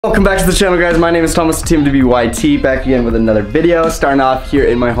Welcome back to the channel, guys. My name is Thomas, Team WYT, back again with another video. Starting off here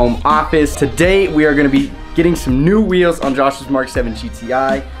in my home office. Today we are going to be getting some new wheels on Josh's MK7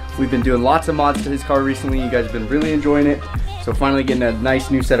 GTI. We've been doing lots of mods to his car recently. You guys have been really enjoying it. So finally getting a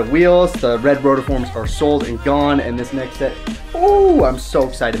nice new set of wheels. The red Rotiforms are sold and gone, and this next set, oh, I'm so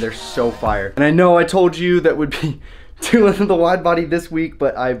excited. They're so fire. And I know I told you that would be doing the wide body this week,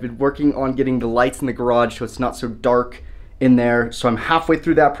 but I've been working on getting the lights in the garage so it's not so dark in there. So I'm halfway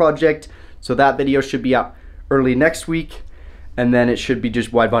through that project. So that video should be out early next week. And then it should be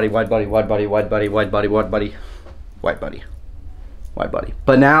just wide body, wide body, wide body, wide body, wide body, wide body, wide body, wide body.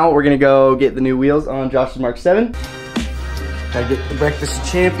 But now we're gonna go get the new wheels on Josh's MK7. Gotta get the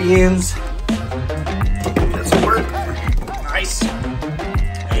breakfast champions. That's work. Nice.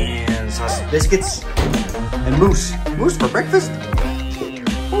 And sausage biscuits. And moose. Moose for breakfast.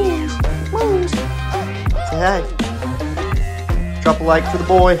 Moose. Moose. Say hi. Drop a like for the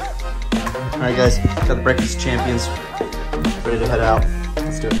boy. All right, guys, got the breakfast champions ready to head out.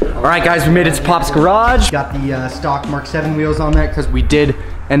 Let's do it. All right, guys, we made it to Pop's garage. Got the stock MK7 wheels on there because we did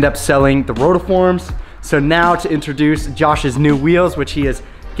end up selling the Rotiforms. So now to introduce Josh's new wheels, which he is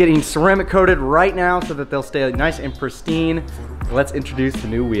getting ceramic coated right now so that they'll stay nice and pristine. Let's introduce the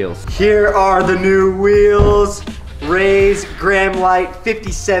new wheels. Here are the new wheels. Ray's Graham Light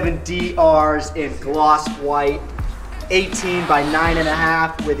 57 DRs in gloss white. 18 by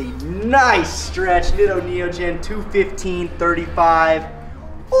 9.5 with a nice stretch Nitto Neogen 215/35.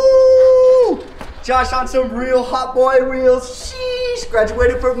 Ooh! Josh on some real hot boy wheels. Sheesh!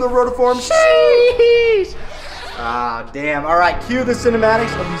 Graduated from the Rotiform. Sheesh! Ah, damn. All right, cue the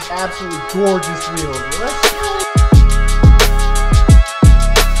cinematics of these absolutely gorgeous wheels. Let's go.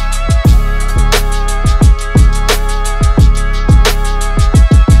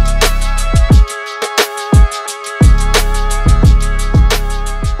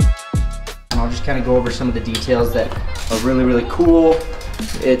 Kind of go over some of the details that are really, really cool.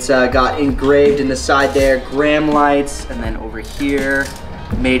 It's got engraved in the side there, Graham lights, and then over here,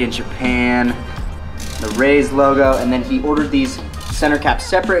 made in Japan, the Ray's logo, and then he ordered these center caps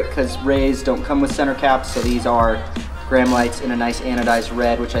separate because Ray's don't come with center caps, so these are Graham lights in a nice anodized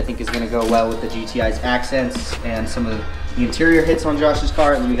red, which I think is going to go well with the GTI's accents and some of the interior hits on Josh's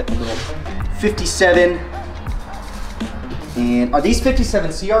car. And then we got the little 57. And are these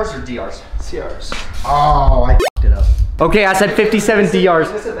 57 CRs or DRs? CRs. Oh, I f***ed it up. Okay, I said 57 DRs.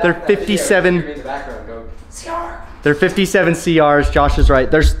 They're 57. They're 57 CRs. Josh is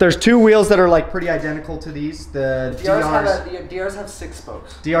right. There's two wheels that are like pretty identical to these. The DRs have 6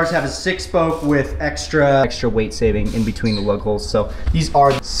 spokes. DRs have a 6-spoke with extra weight saving in between the lug holes. So these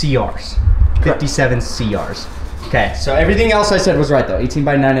are CRs. 57 CRs. Okay, so everything else I said was right though. 18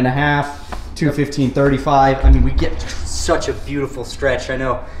 by 9.5, 215/35. I mean, we get such a beautiful stretch. I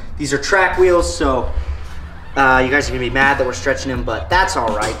know these are track wheels, so you guys are gonna be mad that we're stretching them, but that's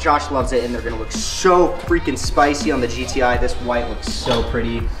all right. Josh loves it, and they're gonna look so freaking spicy on the GTI. This white looks so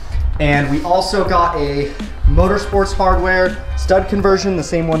pretty. And we also got a Motorsports Hardware stud conversion, the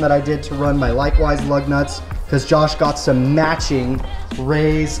same one that I did to run my Likewise lug nuts, because Josh got some matching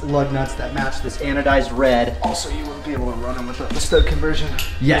Ray's lug nuts that match this anodized red. Also, you wouldn't be able to run them with the stud conversion.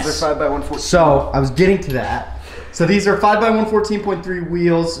 Yes. These are 5x114. So I was getting to that. So these are 5x114.3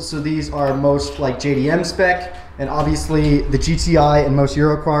 wheels. So these are most like JDM spec, and obviously the GTI and most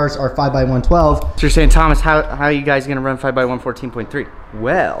Euro cars are 5x112. So you're saying, Thomas, how are you guys gonna run 5x114.3?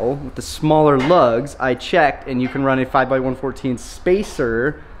 Well, with the smaller lugs, I checked, and you can run a 5x114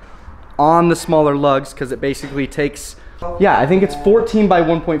 spacer on the smaller lugs because it basically takes, yeah, I think it's 14 by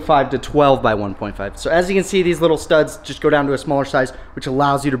 1.5 to 12 by 1.5. So as you can see, these little studs just go down to a smaller size, which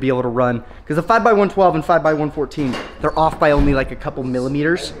allows you to be able to run, because the 5x112 and 5x114, they're off by only like a couple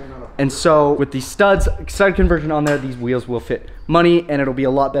millimeters. And so with the stud conversion on there, these wheels will fit money, and it'll be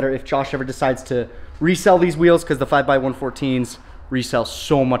a lot better if Josh ever decides to resell these wheels, because the 5x114s resell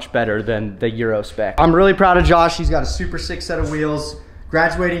so much better than the Euro spec. I'm really proud of Josh. He's got a super sick set of wheels.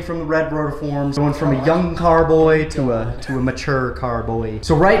 Graduating from the red Rotiforms, going from a young car boy to a mature car boy.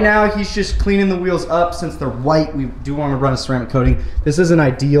 So right now he's just cleaning the wheels up. Since they're white, we do want to run a ceramic coating. This isn't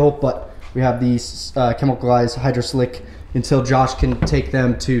ideal, but we have these chemicalized hydroslick until Josh can take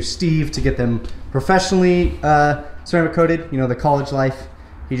them to Steve to get them professionally ceramic coated. You know, the college life.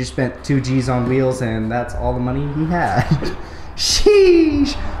 He just spent 2 G's on wheels, and that's all the money he had.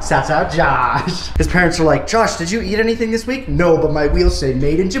 Sheesh! Shouts out Josh. His parents are like, Josh, did you eat anything this week? No, but my wheels say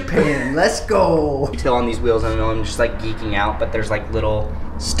made in Japan. Let's go. Detail on these wheels, I know I'm just like geeking out, but there's like little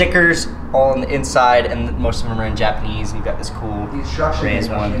stickers all on the inside, and most of them are in Japanese. And you've got this cool The instruction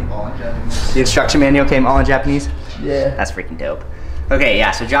manual came all in Japanese. The instruction manual came all in Japanese? Yeah. That's freaking dope. Okay,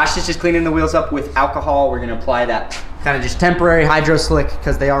 yeah, so Josh is just cleaning the wheels up with alcohol. We're gonna apply that kind of just temporary hydro slick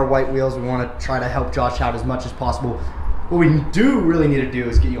because they are white wheels. We wanna try to help Josh out as much as possible. What we do really need to do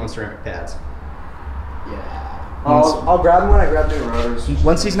is get you on ceramic pads. Yeah. I'll grab them when I grab new rotors.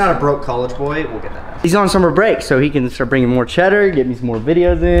 Once he's not a broke college boy, we'll get that done. He's on summer break, so he can start bringing more cheddar, get me some more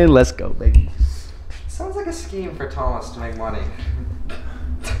videos in. Let's go, baby. Sounds like a scheme for Thomas to make money.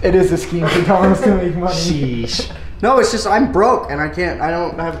 It is a scheme for Thomas to make money. Sheesh. No, it's just I'm broke and I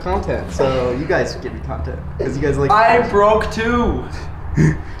don't have content. So you guys give me content because you guys like. I'm broke too.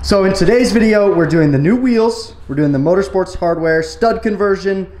 So in today's video, we're doing the new wheels. We're doing the motorsports hardware stud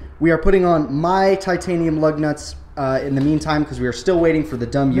conversion. We are putting on my titanium lug nuts in the meantime because we are still waiting for the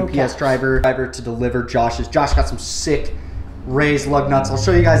dumb UPS driver to deliver Josh's. Josh got some sick raised lug nuts. I'll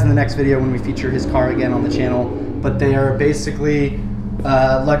show you guys in the next video when we feature his car again on the channel. But they are basically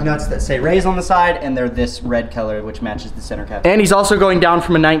lug nuts that say Rays on the side, and they're this red color, which matches the center cap. And he's also going down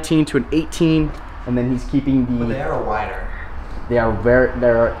from a 19 to an 18, and then he's keeping the. But they are wider.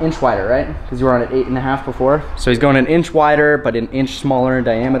 They're an inch wider, right? Because you were on an 8.5 before. So he's going an inch wider, but an inch smaller in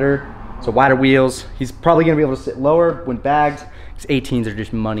diameter. So wider wheels. He's probably gonna be able to sit lower when bagged. These 18s are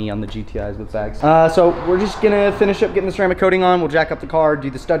just money on the GTIs with bags. So we're just gonna finish up getting the ceramic coating on. We'll jack up the car, do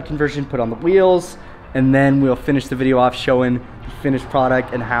the stud conversion, put on the wheels, and then we'll finish the video off showing the finished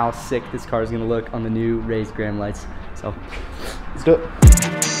product and how sick this car is gonna look on the new raised Graham lights. So let's do it.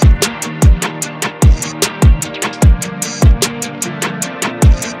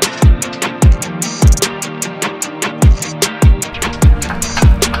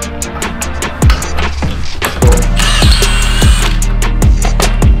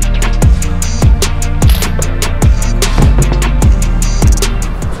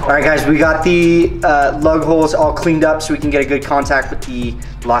 All right, guys, we got the lug holes all cleaned up so we can get a good contact with the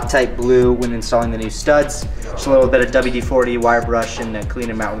Loctite blue when installing the new studs. Just a little bit of WD-40 wire brush and clean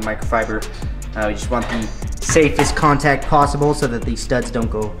them out with microfiber. We just want the safest contact possible so that these studs don't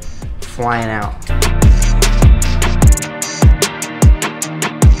go flying out.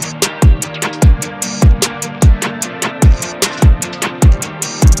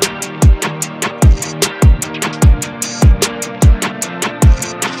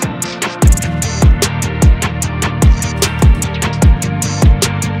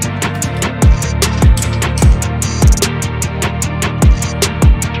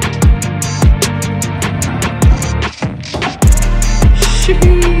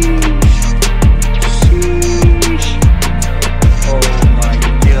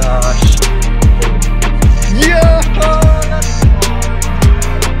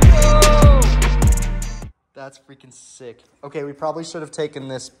 That's freaking sick. Okay, we probably should have taken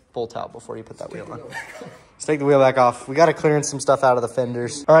this bolt out before you put that wheel on. Let's take the wheel back off. We got to clear some stuff out of the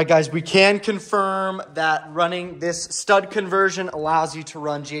fenders. All right, guys, we can confirm that running this stud conversion allows you to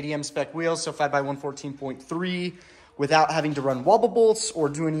run JDM spec wheels, so 5x114.3, without having to run wobble bolts or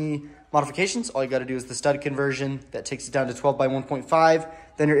do any modifications. All you got to do is the stud conversion. That takes it down to 12x1.5.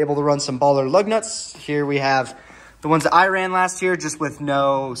 Then you're able to run some baller lug nuts. Here we have the ones that I ran last year, just with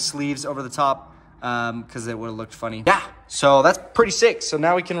no sleeves over the top. Because it would have looked funny. Yeah, so that's pretty sick. So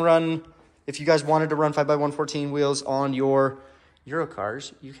now we can run, if you guys wanted to run 5x114 wheels on your Euro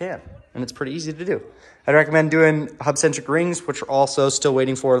cars, you can. And it's pretty easy to do. I'd recommend doing hub-centric rings, which we're also still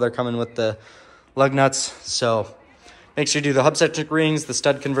waiting for. They're coming with the lug nuts. So make sure you do the hub-centric rings, the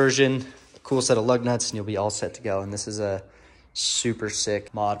stud conversion, a cool set of lug nuts, and you'll be all set to go. And this is a super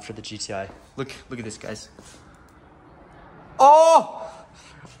sick mod for the GTI. Look at this, guys. Oh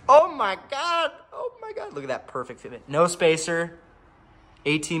my God. Oh my God. Look at that perfect fitment. No spacer.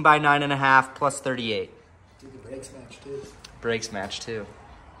 18 by 9.5 plus 38. Dude, the brakes match too. Brakes match too.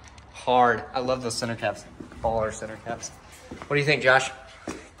 Hard. I love those center caps. Baller center caps. What do you think, Josh?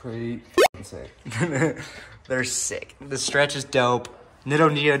 Pretty sick. They're sick. The stretch is dope. Nitto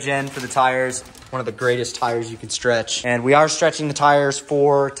Neogen for the tires. One of the greatest tires you can stretch. And we are stretching the tires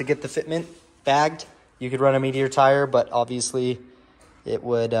to get the fitment bagged. You could run a Meteor tire, but obviously it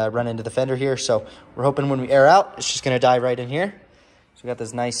would run into the fender here. So we're hoping when we air out, it's just gonna die right in here. So we got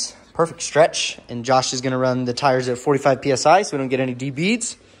this nice, perfect stretch. And Josh is gonna run the tires at 45 PSI so we don't get any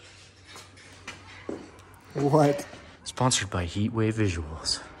D-beads. What? Sponsored by Heatwave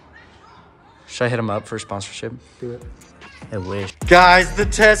Visuals. Should I hit him up for sponsorship? Do it. I wish. Guys, the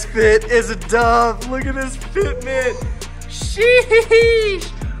test fit is a dub. Look at this fitment.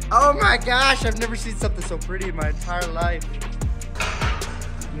 Sheesh. Oh my gosh, I've never seen something so pretty in my entire life.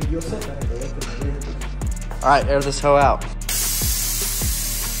 You'll set that, bro. All right, air this hoe out.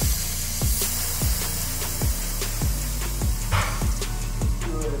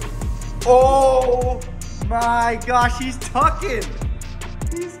 Oh my gosh, he's tucking.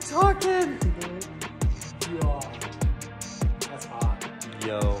 talking. Yo. That's hot.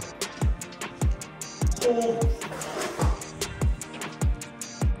 Yo. Oh.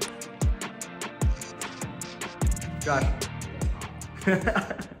 Josh.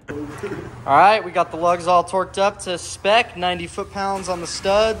 All right, we got the lugs all torqued up to spec, 90 foot-pounds on the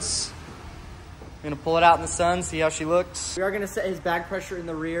studs. I'm gonna pull it out in the sun, see how she looks. We are gonna set his bag pressure in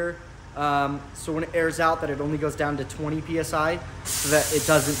the rear, so when it airs out that it only goes down to 20 PSI, so that it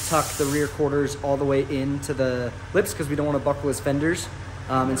doesn't tuck the rear quarters all the way into the lips, because we don't wanna buckle his fenders.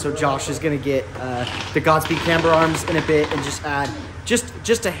 And so Josh is gonna get the Godspeed camber arms in a bit and just add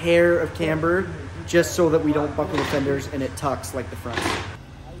just a hair of camber, just so that we don't buckle the fenders and it tucks like the front.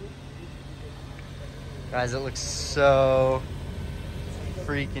 Guys, it looks so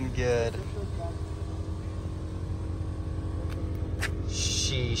freaking good.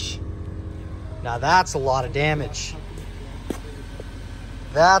 Sheesh. Now that's a lot of damage.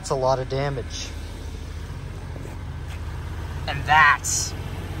 That's a lot of damage. And that's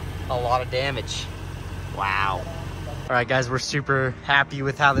a lot of damage. Wow. All right, guys, we're super happy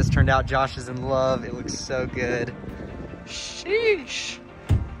with how this turned out. Josh is in love. It looks so good. Sheesh.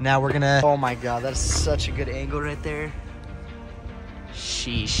 Now we're gonna, oh my God, that's such a good angle right there.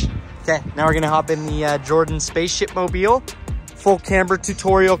 Sheesh. Okay, now we're gonna hop in the Jordan Spaceship Mobile. Full camber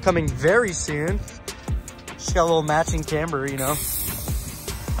tutorial coming very soon. Just got a little matching camber, you know.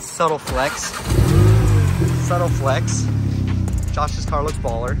 Subtle flex. Subtle flex. Josh's car looks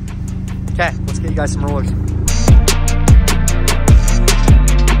baller. Okay, let's get you guys some rollers.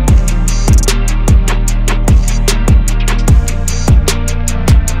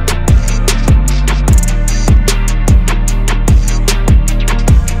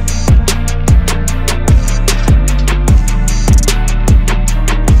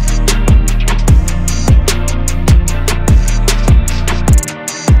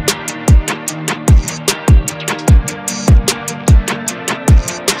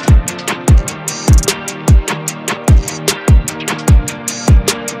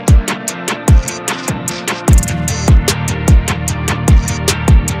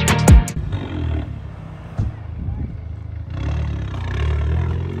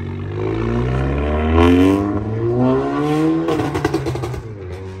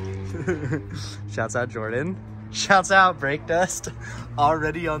 Shouts out Jordan. Shouts out Brake Dust.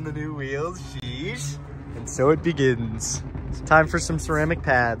 Already on the new wheels. Sheesh. And so it begins. It's time for some ceramic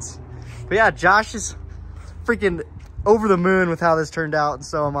pads. But yeah, Josh is freaking over the moon with how this turned out, and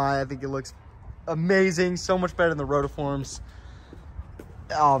so am I. I think it looks amazing. So much better than the Rotiforms.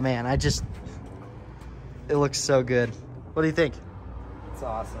 Oh man, it looks so good. What do you think? It's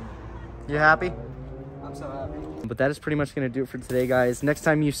awesome. You happy? I'm so happy. But that is pretty much going to do it for today, guys. Next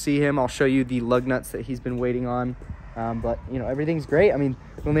time you see him, I'll show you the lug nuts that he's been waiting on. But you know, everything's great. I mean,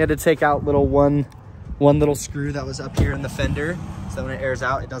 we only had to take out one little screw that was up here in the fender, so that when it airs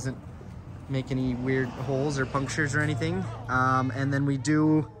out, it doesn't make any weird holes or punctures or anything. And then we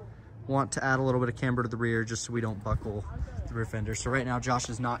do want to add a little bit of camber to the rear, just so we don't buckle the rear fender. So right now, Josh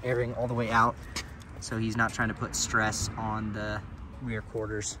is not airing all the way out, so he's not trying to put stress on the rear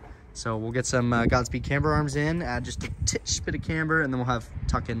quarters. So we'll get some Godspeed camber arms in, add just a titch bit of camber, and then we'll have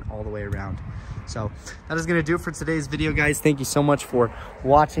tuck in all the way around. So that is gonna do it for today's video, guys. Thank you so much for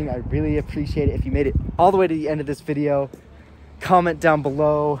watching. I really appreciate it. If you made it all the way to the end of this video, comment down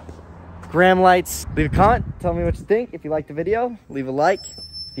below. Gram lights, leave a comment, tell me what you think. If you liked the video, leave a like.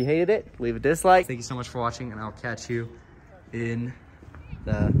 If you hated it, leave a dislike. Thank you so much for watching, and I'll catch you in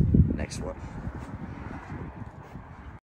the next one.